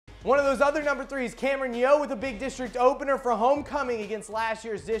One of those other number threes, Cameron Yeo with a big district opener for homecoming against last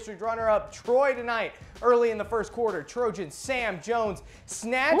year's district runner-up Troy tonight. Early in the first quarter, Trojan Sam Jones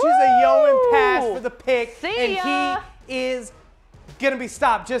snatches a Yeoman pass for the pick, and he is going to be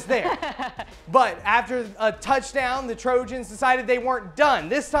stopped just there. But after a touchdown, the Trojans decided they weren't done.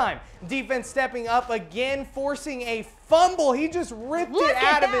 This time, defense stepping up again, forcing a fumble. He just ripped it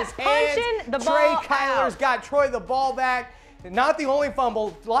out of his hands. Trey Kyler's got Troy the ball back. Not the only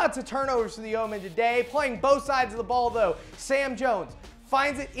fumble, lots of turnovers for the Yeomen today. Playing both sides of the ball, though. Sam Jones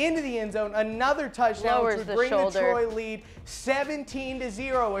finds it into the end zone. Another touchdown to bring the Troy lead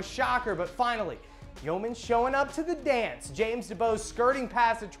 17-0. A shocker, but finally, Yeoman showing up to the dance. James DeBose skirting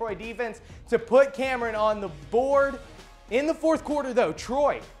past the Troy defense to put Cameron on the board. In the fourth quarter, though,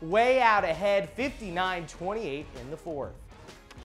 Troy way out ahead, 59-28 in the fourth.